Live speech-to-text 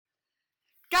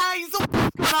Guys, what's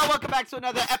going on? Welcome back to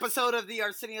another episode of the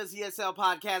Arsenio's ESL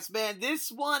podcast. Man,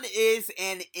 this one is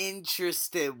an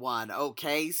interesting one,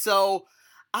 okay? So,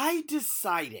 I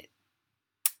decided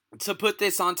to put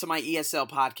this onto my ESL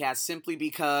podcast simply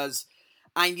because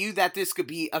I knew that this could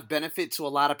be of benefit to a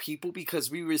lot of people because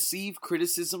we receive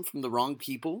criticism from the wrong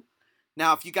people.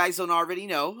 Now, if you guys don't already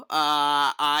know,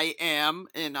 I am,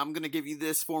 and I'm going to give you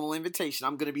this formal invitation,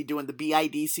 I'm going to be doing the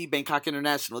BIDC, Bangkok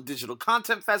International Digital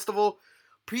Content Festival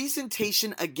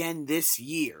presentation again this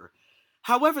year.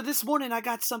 However, this morning I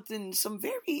got some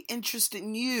very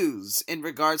interesting news in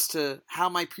regards to how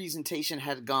my presentation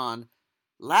had gone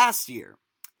last year.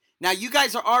 Now, you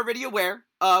guys are already aware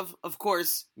of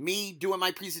course, me doing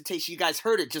my presentation. You guys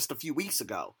heard it just a few weeks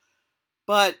ago.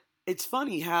 But it's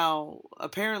funny how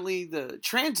apparently the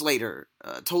translator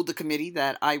told the committee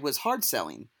that I was hard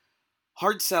selling.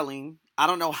 Hard selling, I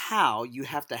don't know how you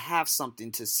have to have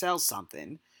something to sell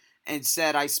something, and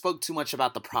said I spoke too much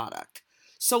about the product.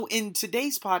 So in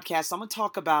today's podcast, I'm going to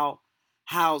talk about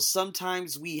how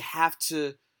sometimes we have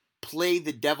to play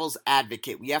the devil's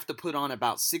advocate. We have to put on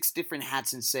about 6 different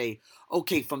hats and say,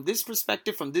 okay, from this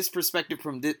perspective, from this perspective,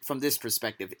 from this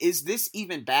perspective, is this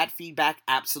even bad feedback?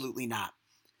 Absolutely not.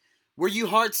 Were you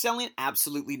hard selling?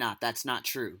 Absolutely not. That's not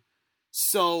true.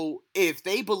 So if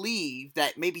they believe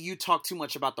that maybe you talked too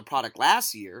much about the product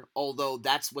last year, although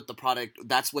that's what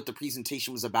the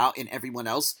presentation was about, and everyone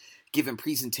else giving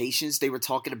presentations, they were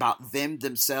talking about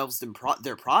themselves,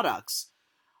 their products.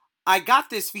 I got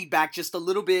this feedback just a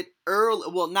little bit early.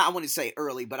 Well, I wouldn't say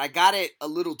early, but I got it a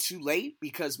little too late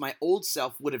because my old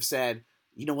self would have said,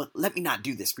 you know what, let me not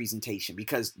do this presentation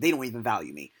because they don't even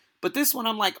value me. But this one,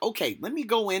 I'm like, okay, let me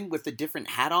go in with a different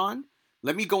hat on.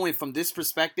 Let me go in from this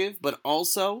perspective, but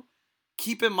also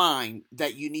keep in mind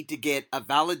that you need to get a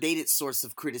validated source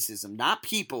of criticism, not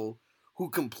people who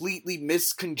completely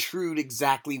misconstrued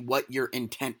exactly what your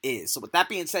intent is. So with that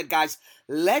being said, guys,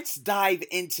 let's dive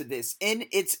into this in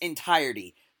its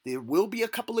entirety. There will be a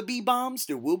couple of B-bombs.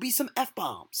 There will be some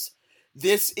F-bombs.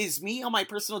 This is me on my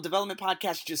personal development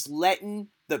podcast just letting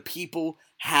the people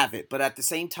have it. But at the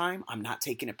same time, I'm not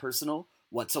taking it personal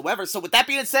whatsoever. So with that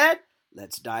being said,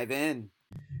 let's dive in.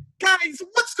 Guys,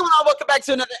 what's going on? Welcome back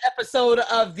to another episode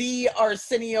of the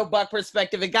Arsenio Buck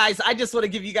Perspective. And guys, I just want to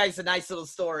give you guys a nice little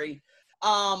story.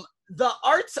 The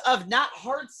art of not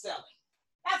hard selling.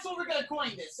 That's what we're going to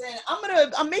coin this. And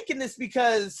I'm making this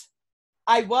because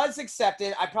I was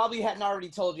accepted. I probably hadn't already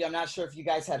told you. I'm not sure if you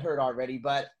guys had heard already,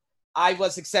 but I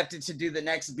was accepted to do the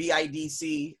next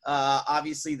BIDC,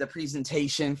 obviously the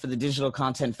presentation for the Digital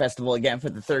Content Festival again for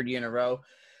the 3rd year in a row.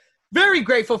 Very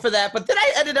grateful for that. But then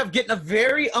I ended up getting a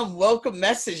very unwelcome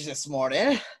message this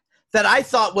morning that I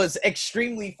thought was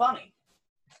extremely funny.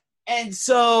 And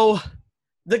so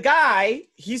the guy,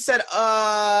 he said,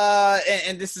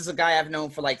 and this is a guy I've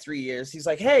known for like 3 years. He's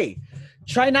like, hey,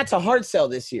 try not to hard sell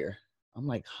this year. I'm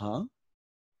like, huh?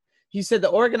 He said the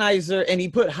organizer, and he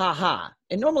put ha-ha.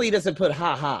 And normally he doesn't put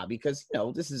ha-ha because, you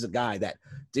know, this is a guy that,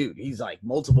 dude, he's like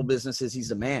multiple businesses.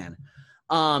 He's a man.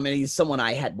 And he's someone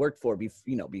I had worked for,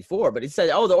 before. But he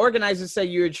said, oh, the organizer said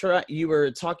you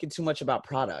were talking too much about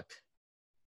product.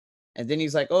 And then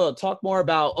he's like, oh, talk more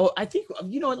about, I think, let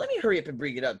me hurry up and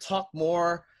bring it up. Talk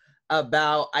more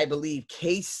about, I believe,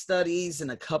 case studies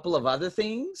and a couple of other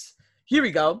things. Here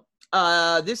we go.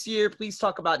 This year, please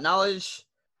talk about knowledge.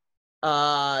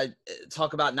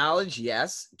 Talk about knowledge,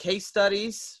 yes. Case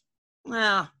studies,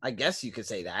 well, I guess you could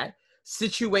say that.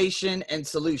 Situation and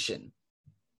solution.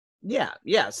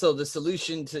 Yeah. So the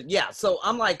solution so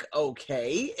I'm like,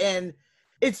 okay. And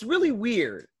it's really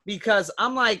weird because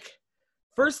I'm like,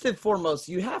 first and foremost,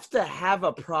 you have to have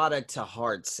a product to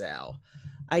hard sell.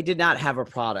 I did not have a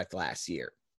product last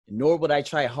year, nor would I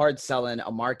try hard selling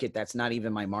a market that's not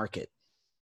even my market.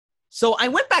 So I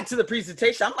went back to the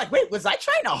presentation. I'm like, wait, was I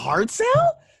trying to hard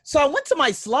sell? So I went to my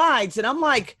slides and I'm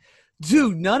like,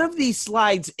 dude, none of these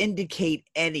slides indicate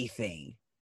anything.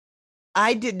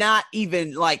 I didn't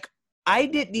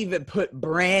even put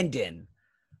Brandon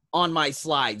on my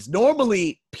slides.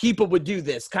 Normally people would do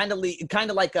this kind of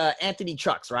like Anthony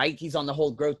Trucks, right? He's on the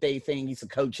whole growth day thing. He's a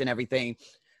coach and everything,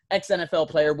 ex-NFL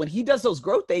player. When he does those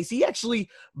growth days, he actually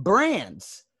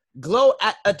brands. Glow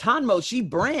at Atonmo, she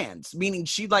brands, meaning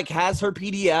she like has her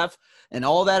PDF and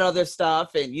all that other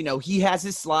stuff. And, he has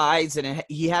his slides and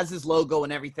he has his logo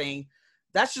and everything.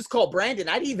 That's just called branding.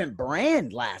 I didn't even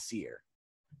brand last year.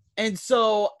 And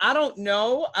so I don't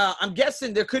know. I'm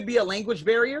guessing there could be a language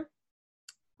barrier,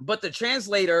 but the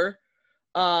translator,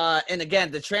 and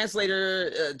again, the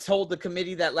translator told the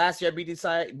committee that last year at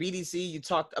BDC, you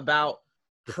talked about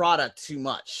product too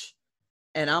much.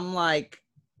 And I'm like,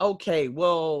 okay,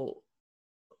 well,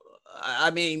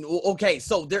 I mean, okay,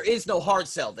 so there is no hard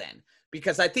sell then,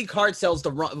 because I think hard sell is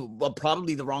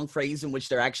probably the wrong phrase in which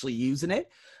they're actually using it,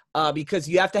 because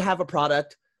you have to have a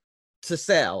product to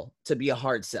sell to be a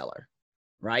hard seller,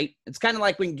 right? It's kind of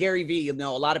like when Gary Vee, a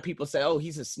lot of people say, oh,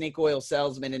 he's a snake oil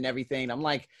salesman and everything. I'm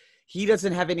like, he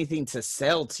doesn't have anything to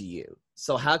sell to you.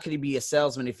 So how could he be a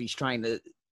salesman if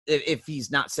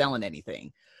he's not selling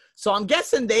anything? So I'm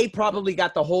guessing they probably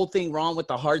got the whole thing wrong with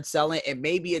the hard selling, and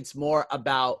maybe it's more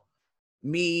about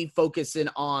me focusing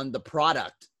on the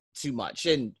product too much.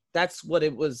 And that's what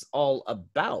it was all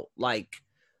about. Like,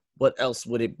 what else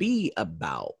would it be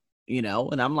about?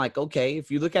 And I'm like, okay, if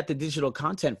you look at the Digital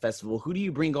Content Festival, who do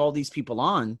you bring all these people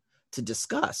on to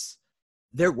discuss?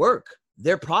 Their work,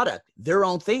 their product, their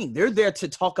own thing. They're there to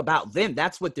talk about them.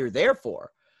 That's what they're there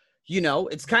for.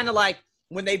 It's kind of like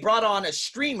when they brought on a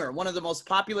streamer, one of the most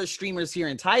popular streamers here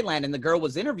in Thailand, and the girl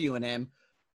was interviewing him.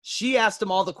 She asked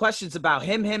him all the questions about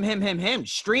him,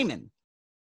 streaming,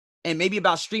 and maybe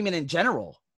about streaming in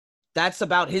general. That's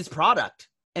about his product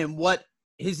and what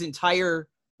his entire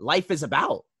life is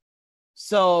about.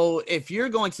 So if you're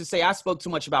going to say I spoke too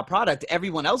much about product,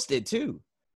 everyone else did too,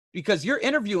 because you're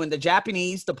interviewing the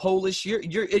Japanese, the Polish, you're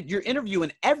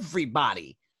interviewing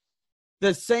everybody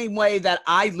the same way that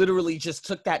I literally just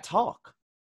took that talk.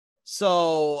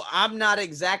 So I'm not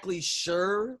exactly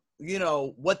sure,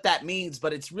 what that means,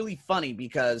 but it's really funny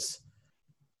because,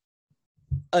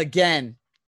 again,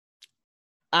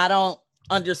 I don't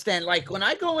understand. Like when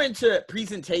I go into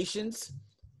presentations,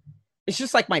 it's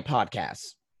just like my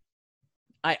podcast.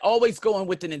 I always go in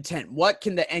with an intent. What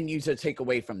can the end user take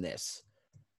away from this?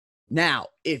 Now,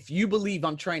 if you believe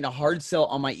I'm trying to hard sell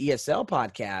on my ESL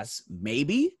podcast,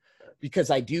 maybe,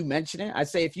 because I do mention it. I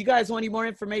say, if you guys want any more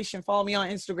information, follow me on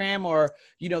Instagram, or,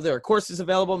 there are courses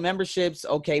available, memberships.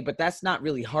 Okay, but that's not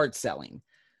really hard selling,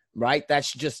 right?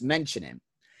 That's just mentioning.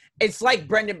 It's like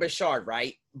Brendan Burchard,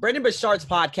 right? Brendan Burchard's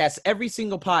podcast, every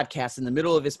single podcast in the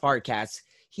middle of his podcast,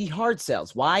 he hard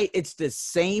sells. Why? It's the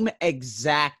same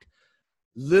exact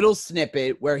little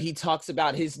snippet where he talks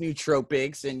about his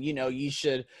nootropics and, you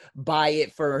should buy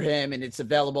it for him and it's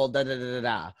available,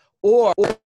 da-da-da-da-da. Or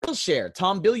Skillshare.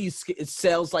 Tom Bilyeu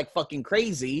sells like fucking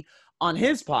crazy on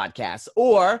his podcast.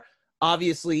 Or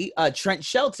obviously Trent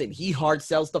Shelton, he hard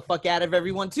sells the fuck out of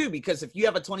everyone too, because if you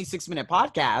have a 26-minute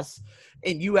podcast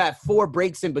and you have 4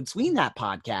 breaks in between that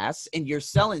podcast and you're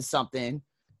selling something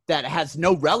that has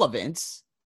no relevance,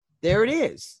 there it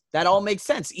is. That all makes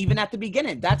sense. Even at the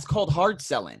beginning, that's called hard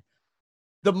selling.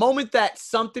 The moment that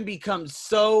something becomes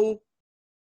so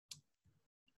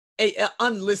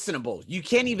unlistenable, you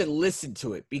can't even listen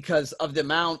to it because of the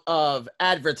amount of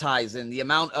advertising, the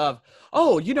amount of,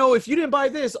 if you didn't buy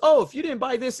this,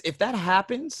 if that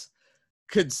happens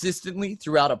consistently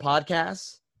throughout a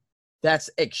podcast, that's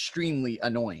extremely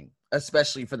annoying,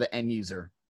 especially for the end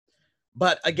user.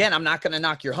 But again, I'm not going to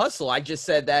knock your hustle. I just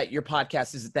said that your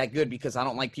podcast isn't that good because I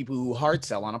don't like people who hard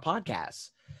sell on a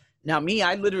podcast. Now, me,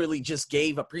 I literally just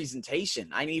gave a presentation.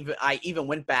 I even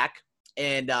went back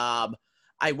and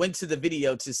I went to the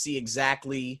video to see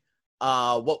exactly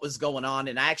what was going on,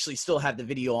 and I actually still have the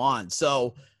video on.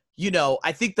 So,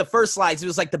 I think the first slides, it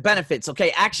was like the benefits.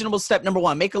 Okay, actionable step number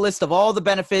 1, make a list of all the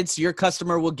benefits your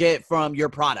customer will get from your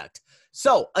product.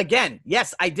 So, again,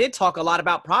 yes, I did talk a lot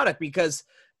about product because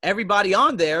everybody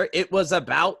on there, it was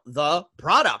about the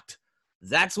product.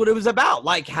 That's what it was about.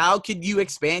 Like, how could you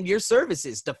expand your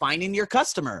services, defining your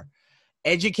customer,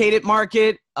 educated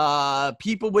market,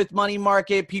 people with money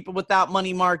market, people without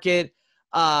money market.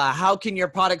 How can your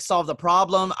product solve the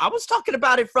problem? I was talking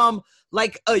about it from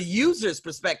like a user's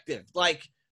perspective. Like,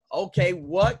 okay,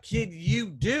 what could you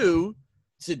do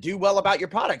to do well about your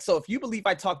product? So if you believe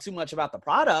I talk too much about the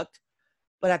product,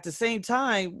 but at the same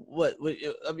time,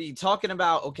 talking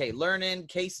about, okay, learning,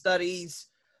 case studies,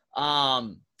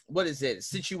 what is it?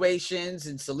 Situations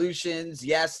and solutions.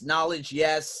 Yes. Knowledge.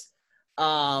 Yes.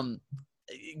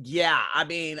 Yeah, I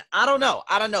don't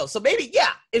know. So maybe,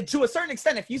 yeah, to a certain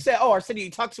extent, if you say, oh, Arsenio, you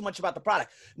talk too much about the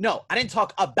product. No, I didn't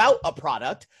talk about a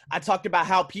product. I talked about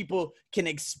how people can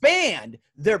expand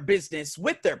their business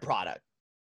with their product.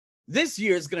 This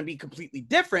year is going to be completely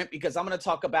different because I'm going to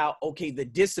talk about, okay, the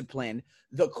discipline,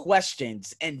 the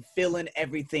questions, and filling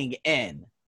everything in,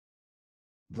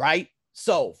 right?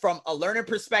 So from a learner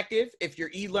perspective, if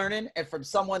you're e-learning, and from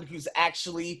someone who's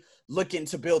actually looking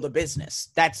to build a business,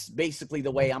 that's basically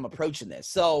the way I'm approaching this.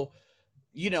 So,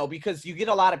 because you get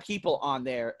a lot of people on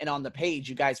there and on the page,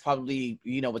 you guys probably,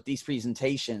 with these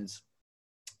presentations,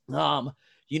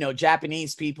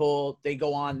 Japanese people, they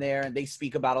go on there and they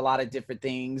speak about a lot of different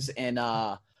things. And,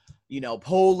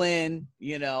 Poland,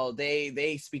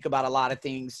 they speak about a lot of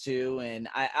things too. And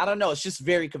I don't know. It's just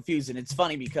very confusing. It's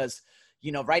funny because,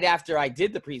 right after I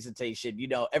did the presentation,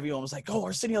 everyone was like, oh,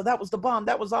 Arsenio, that was the bomb.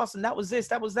 That was awesome. That was this,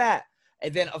 that was that.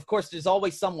 And then, of course, there's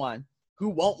always someone who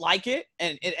won't like it.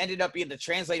 And it ended up being the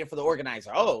translator for the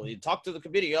organizer. Oh, he talked to the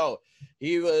committee. Oh,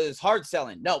 he was hard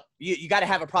selling. No, you got to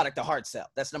have a product to hard sell.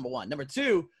 That's number one. Number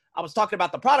two, I was talking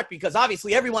about the product because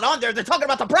obviously everyone on there, they're talking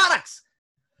about the products.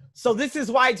 So this is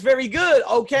why it's very good.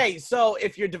 Okay, so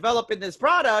if you're developing this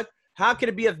product, how can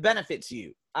it be of benefit to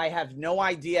you? I have no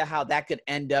idea how that could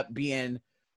end up being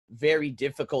very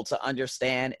difficult to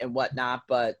understand and whatnot.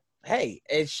 But hey,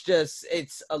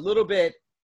 it's a little bit,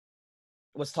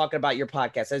 was talking about your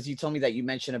podcast. As you told me that you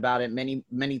mentioned about it many,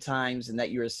 many times and that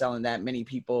you were selling that many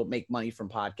people make money from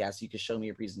podcasts. You could show me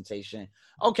your presentation.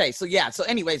 Okay, so yeah. So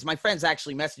anyways, my friend's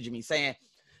actually messaging me saying,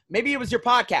 maybe it was your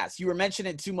podcast. You were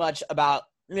mentioning too much about,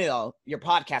 your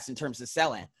podcast in terms of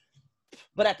selling.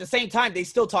 But at the same time, they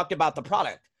still talked about the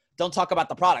product. Don't talk about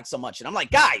the product so much. And I'm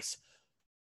like, guys,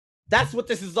 that's what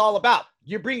this is all about.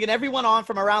 You're bringing everyone on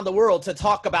from around the world to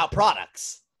talk about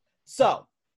products. So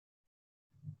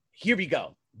here we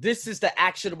go. This is the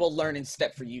actionable learning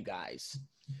step for you guys.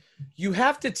 You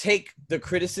have to take the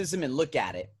criticism and look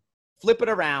at it, flip it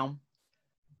around,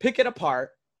 pick it apart,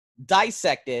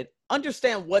 dissect it,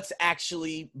 understand what's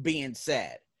actually being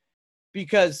said.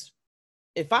 Because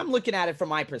if I'm looking at it from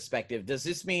my perspective, does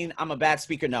this mean I'm a bad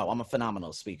speaker? No, I'm a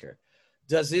phenomenal speaker.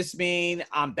 Does this mean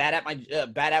I'm bad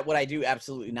at what I do?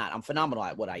 Absolutely not. I'm phenomenal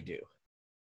at what I do.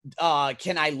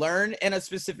 Can I learn in a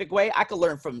specific way? I could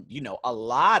learn from, a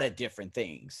lot of different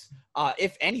things.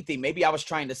 If anything, maybe I was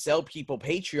trying to sell people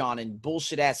Patreon and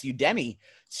bullshit ass Udemy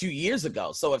 2 years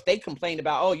ago. So if they complained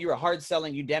about, oh, you're a hard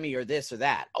selling Udemy or this or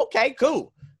that. Okay,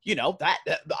 cool.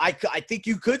 I think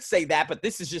you could say that, but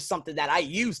this is just something that I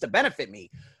use to benefit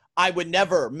me. I would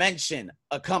never mention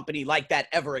a company like that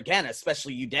ever again,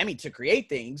 especially Udemy, to create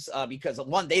things because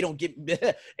one, they don't get,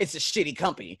 it's a shitty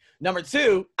company. Number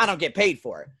two, I don't get paid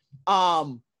for it.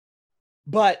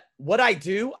 But what I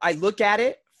do, I look at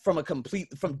it from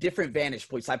different vantage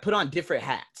points. I put on different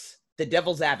hats. The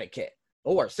devil's advocate.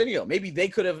 Oh, Arsenio, maybe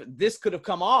this could have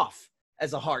come off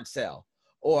as a hard sell.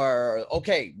 Or,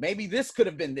 okay, maybe this could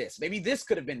have been this. Maybe this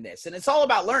could have been this. And it's all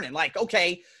about learning. Like,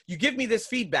 okay, you give me this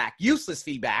feedback, useless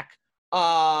feedback,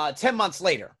 10 months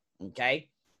later, okay?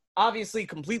 Obviously,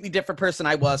 completely different person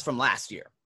I was from last year.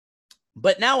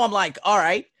 But now I'm like, all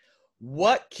right,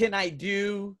 what can I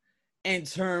do in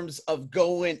terms of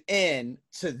going in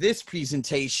to this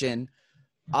presentation,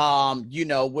 from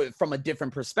a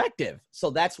different perspective? So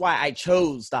that's why I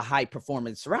chose the high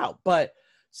performance route. But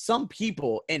some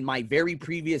people in my very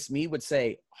previous me would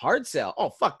say, hard sell. Oh,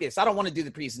 fuck this. I don't want to do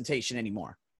the presentation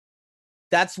anymore.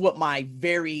 That's what my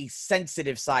very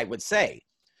sensitive side would say.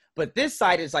 But this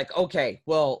side is like, okay,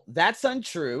 well, that's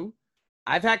untrue.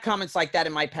 I've had comments like that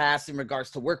in my past in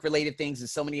regards to work-related things and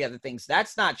so many other things.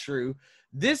 That's not true.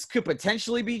 This could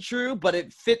potentially be true, but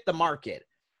it fit the market.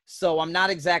 So I'm not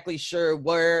exactly sure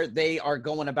where they are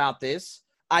going about this.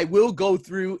 I will go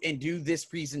through and do this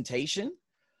presentation,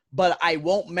 but I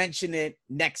won't mention it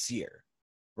next year,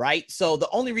 right? So the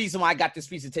only reason why I got this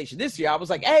presentation this year, I was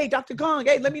like, hey, Dr. Kong,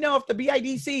 hey, let me know if the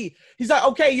BIDC. He's like,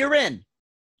 okay, you're in.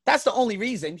 That's the only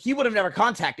reason. He would have never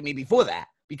contacted me before that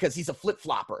because he's a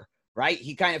flip-flopper, right?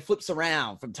 He kind of flips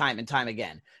around from time and time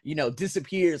again,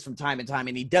 disappears from time and time,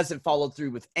 and he doesn't follow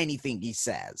through with anything he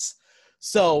says.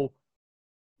 So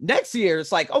next year,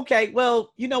 it's like, okay,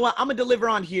 well, you know what? I'm going to deliver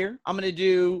on here. I'm going to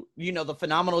do, the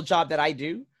phenomenal job that I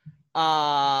do.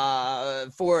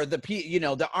 For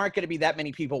there aren't going to be that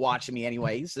many people watching me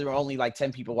anyways. There were only like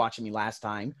 10 people watching me last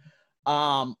time.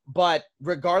 But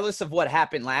regardless of what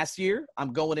happened last year,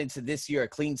 I'm going into this year a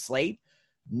clean slate,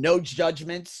 no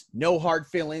judgments, no hard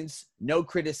feelings, no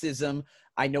criticism.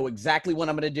 I know exactly what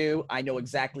I'm going to do. I know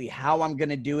exactly how I'm going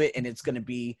to do it, and it's going to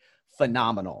be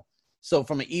phenomenal. So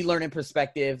from an e-learning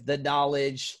perspective, the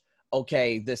knowledge,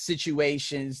 okay, the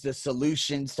situations, the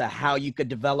solutions to how you could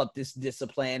develop this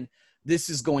discipline, this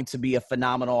is going to be a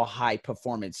phenomenal high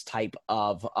performance type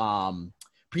of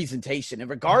presentation. And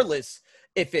regardless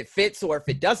if it fits or if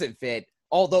it doesn't fit,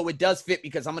 although it does fit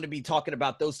because I'm going to be talking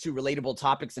about those two relatable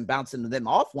topics and bouncing them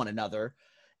off one another,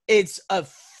 it's a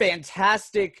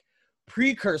fantastic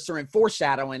precursor and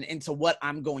foreshadowing into what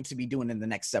I'm going to be doing in the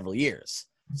next several years.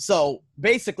 So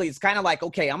basically it's kind of like,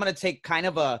 okay, I'm going to take kind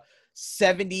of a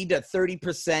 70 to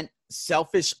 30%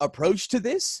 selfish approach to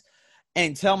this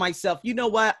and tell myself, you know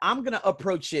what, I'm going to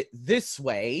approach it this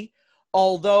way.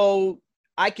 Although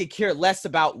I could care less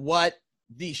about what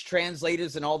these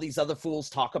translators and all these other fools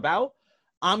talk about.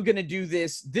 I'm going to do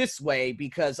this way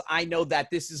because I know that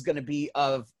this is going to be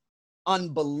of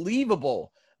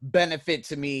unbelievable benefit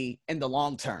to me in the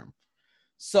long term.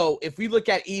 So if we look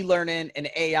at e-learning and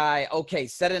AI, okay,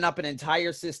 setting up an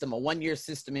entire system, a 1-year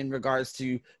system in regards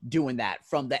to doing that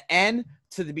from the end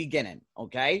to the beginning,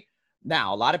 okay?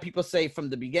 Now, a lot of people say from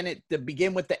the beginning, to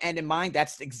begin with the end in mind,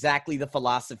 that's exactly the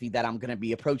philosophy that I'm going to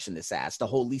be approaching this as, the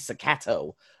whole Lisa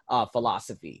Cato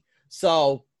philosophy.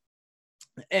 So,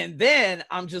 and then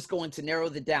I'm just going to narrow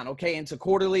it down, okay, into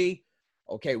quarterly.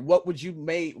 Okay, what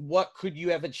could you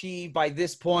have achieved by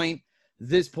this point,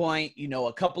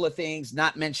 a couple of things,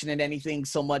 not mentioning anything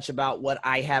so much about what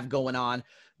I have going on,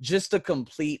 just a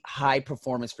complete high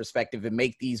performance perspective and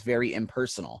make these very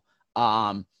impersonal.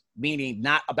 Meaning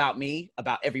not about me,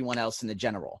 about everyone else in the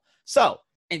general. So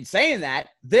in saying that,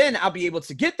 then I'll be able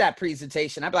to get that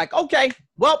presentation. I'll be like, okay,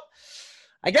 well,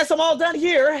 I guess I'm all done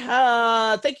here.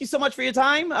 Thank you so much for your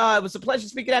time. It was a pleasure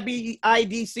speaking at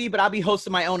BIDC, but I'll be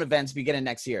hosting my own events beginning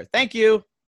next year. Thank you.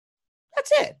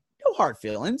 That's it. No hard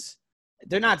feelings.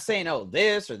 They're not saying, oh,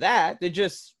 this or that.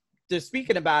 They're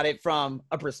speaking about it from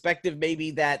a perspective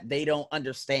maybe that they don't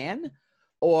understand,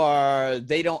 or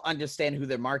they don't understand who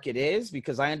their market is,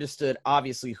 because I understood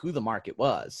obviously who the market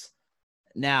was.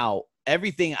 Now,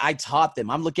 everything I taught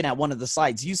them, I'm looking at one of the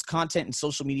slides, use content and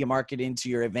social media marketing to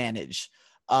your advantage.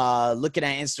 Looking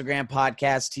at Instagram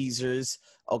podcast teasers.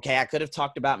 Okay, I could have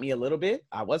talked about me a little bit.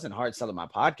 I wasn't hard selling my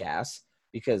podcast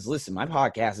because listen, my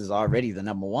podcast is already the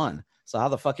number one. So how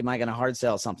the fuck am I going to hard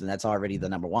sell something that's already the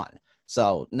number one?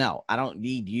 So no, I don't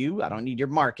need you. I don't need your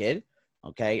market.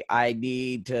 Okay, I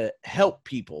need to help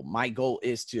people. My goal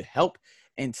is to help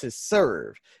and to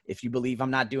serve. If you believe I'm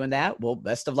not doing that, well,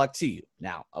 best of luck to you.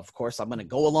 Now, of course, I'm going to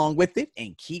go along with it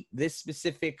and keep this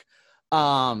specific,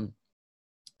 what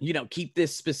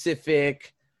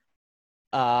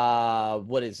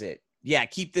is it? Yeah,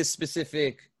 keep this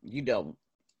specific,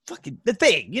 fucking the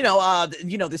thing,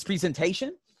 this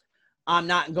presentation. I'm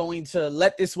not going to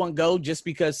let this one go just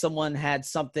because someone had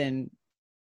something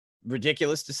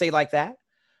ridiculous to say like that.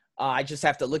 I just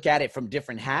have to look at it from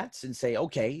different hats and say,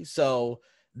 okay, so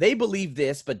they believe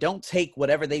this, but don't take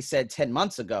whatever they said 10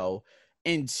 months ago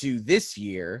into this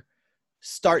year.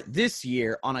 Start this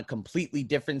year on a completely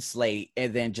different slate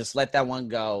and then just let that one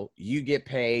go. You get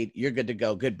paid. You're good to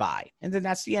go. Goodbye. And then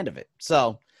that's the end of it.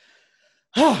 So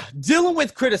dealing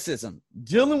with criticism,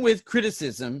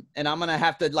 and I'm going to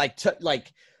have to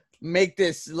make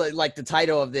this like the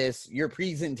title of this, your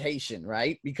presentation,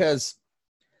 right? Because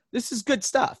this is good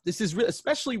stuff. This is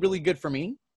especially really good for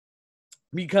me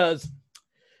because,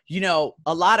 a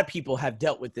lot of people have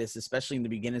dealt with this, especially in the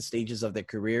beginning stages of their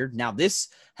career. Now, this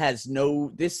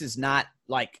isn't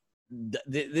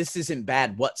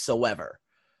bad whatsoever,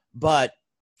 but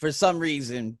for some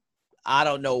reason, I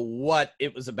don't know what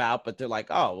it was about, but they're like,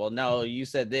 oh, well, no, you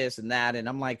said this and that. And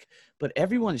I'm like, but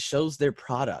everyone shows their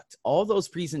product. All those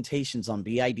presentations on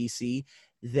BIDC,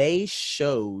 they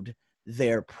showed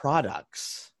their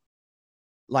products.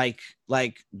 Like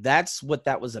that's what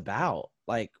that was about.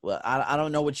 Like, well, I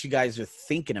don't know what you guys are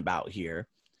thinking about here,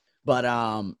 but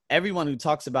everyone who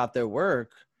talks about their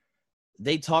work,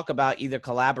 they talk about either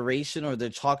collaboration or they're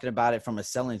talking about it from a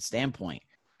selling standpoint.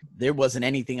 There wasn't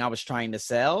anything I was trying to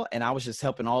sell, and I was just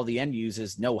helping all the end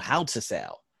users know how to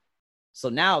sell. So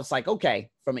now it's like, okay,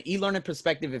 from an e-learning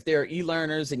perspective, if there are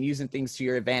e-learners and using things to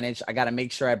your advantage, I got to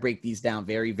make sure I break these down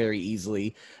very, very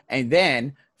easily. And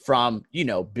then from,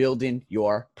 building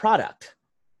your product.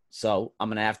 So I'm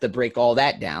going to have to break all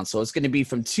that down. So it's going to be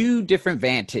from 2 different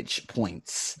vantage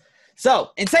points.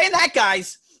 So in saying that,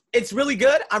 guys, it's really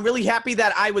good. I'm really happy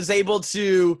that I was able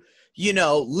to,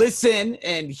 listen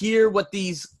and hear what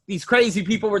these crazy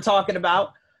people were talking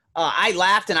about. I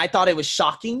laughed and I thought it was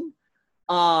shocking.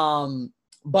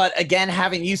 But again,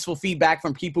 having useful feedback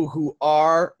from people who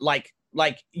are like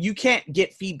you can't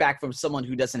get feedback from someone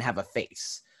who doesn't have a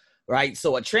face, right?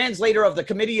 So a translator of the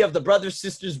committee of the brothers,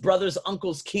 sisters, brothers,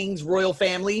 uncles, kings, royal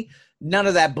family, none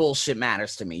of that bullshit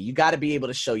matters to me. You got to be able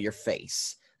to show your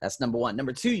face. That's number 1.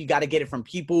 Number 2, you got to get it from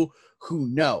people who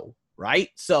know. Right?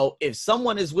 So if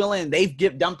someone is willing, they've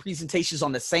done presentations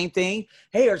on the same thing.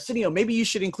 Hey, Arsenio, maybe you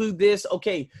should include this.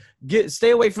 Okay, stay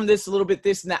away from this a little bit,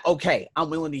 this and that. Okay, I'm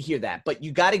willing to hear that. But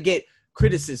you got to get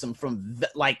criticism from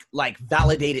like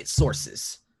validated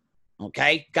sources.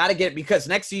 Okay, got to get it, because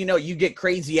next thing you know, you get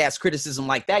crazy ass criticism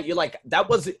like that. You're like, that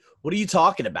wasn't, what are you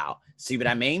talking about? See what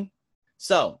I mean?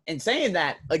 So in saying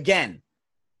that, again,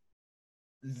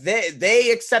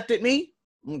 they accepted me.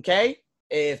 Okay.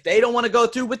 If they don't want to go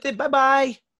through with it,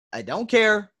 bye-bye. I don't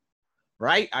care,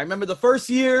 right? I remember the first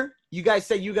year, you guys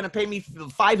said you're going to pay me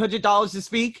 $500 to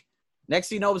speak. Next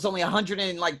thing you know, it was only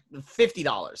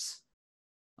 $150.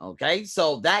 Okay,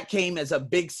 so that came as a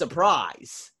big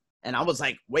surprise. And I was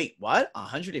like, wait, what?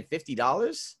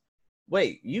 $150?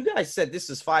 Wait, you guys said this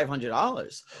is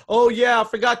 $500. Oh, yeah, I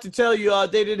forgot to tell you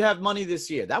they didn't have money this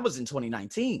year. That was in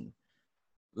 2019.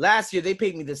 Last year, they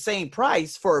paid me the same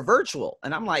price for a virtual.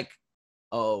 And I'm like,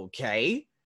 okay.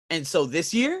 And so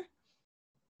this year,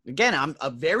 again, I'm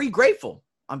very grateful.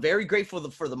 I'm very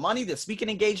grateful for the money, the speaking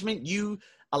engagement, you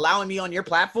allowing me on your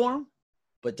platform.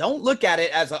 But don't look at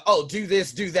it as do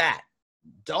this, do that.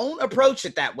 Don't approach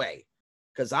it that way,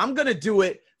 because I'm going to do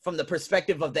it from the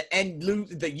perspective of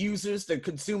the users, the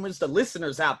consumers, the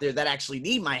listeners out there that actually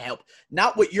need my help,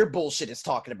 not what your bullshit is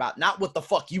talking about, not what the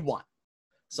fuck you want.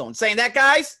 So in saying that,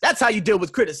 guys, that's how you deal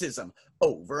with criticism.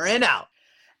 Over and out.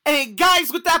 And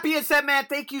guys, with that being said, man,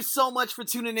 thank you so much for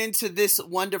tuning in to this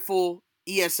wonderful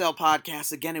ESL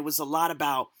podcast. Again, it was a lot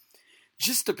about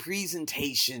just the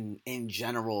presentation in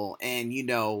general. And,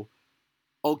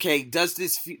 okay, does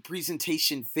this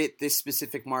presentation fit this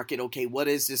specific market? Okay, what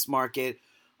is this market?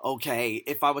 Okay,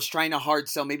 if I was trying to hard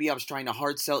sell, maybe I was trying to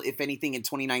hard sell, if anything, in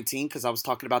 2019, because I was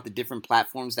talking about the different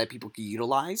platforms that people could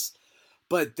utilize.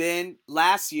 But then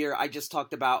last year, I just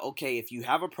talked about, okay, if you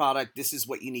have a product, this is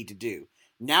what you need to do.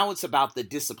 Now it's about the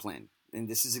discipline. And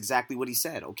this is exactly what he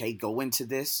said. Okay, go into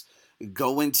this.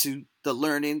 Go into the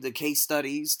learning, the case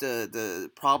studies, the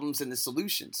problems and the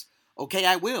solutions. Okay,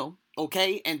 I will.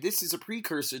 Okay, and this is a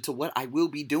precursor to what I will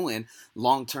be doing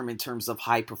long-term in terms of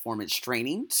high-performance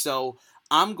training. So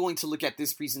I'm going to look at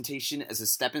this presentation as a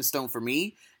stepping stone for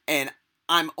me, and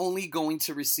I'm only going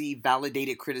to receive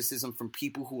validated criticism from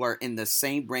people who are in the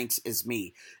same ranks as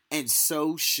me, and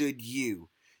so should you.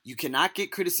 You cannot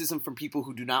get criticism from people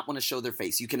who do not want to show their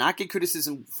face. You cannot get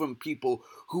criticism from people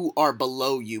who are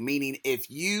below you, meaning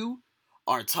if you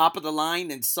are top of the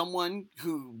line and someone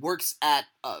who works at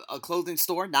a clothing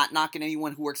store, not knocking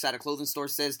anyone who works at a clothing store,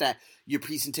 says that your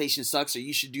presentation sucks or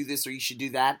you should do this or you should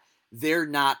do that, they're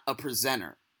not a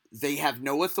presenter. They have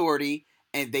no authority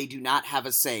and they do not have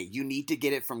a say. You need to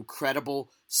get it from credible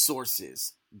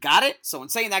sources. Got it? So in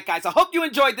saying that, guys, I hope you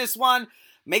enjoyed this one.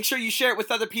 Make sure you share it with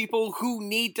other people who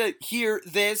need to hear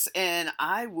this, and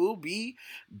I will be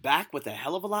back with a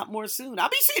hell of a lot more soon. I'll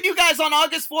be seeing you guys on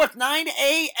August 4th, 9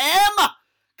 a.m.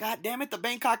 God damn it, the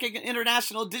Bangkok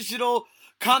International Digital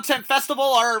Content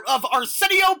Festival of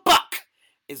Arsenio Buck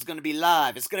is going to be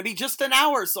live. It's going to be just an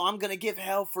hour, so I'm going to give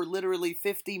hell for literally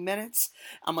 50 minutes.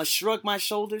 I'm going to shrug my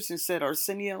shoulders and said,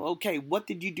 Arsenio, okay, what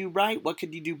did you do right? What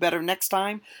could you do better next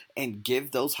time? And give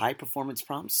those high-performance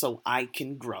prompts so I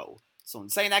can grow. So in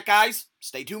saying that, guys,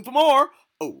 stay tuned for more.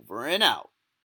 Over and out.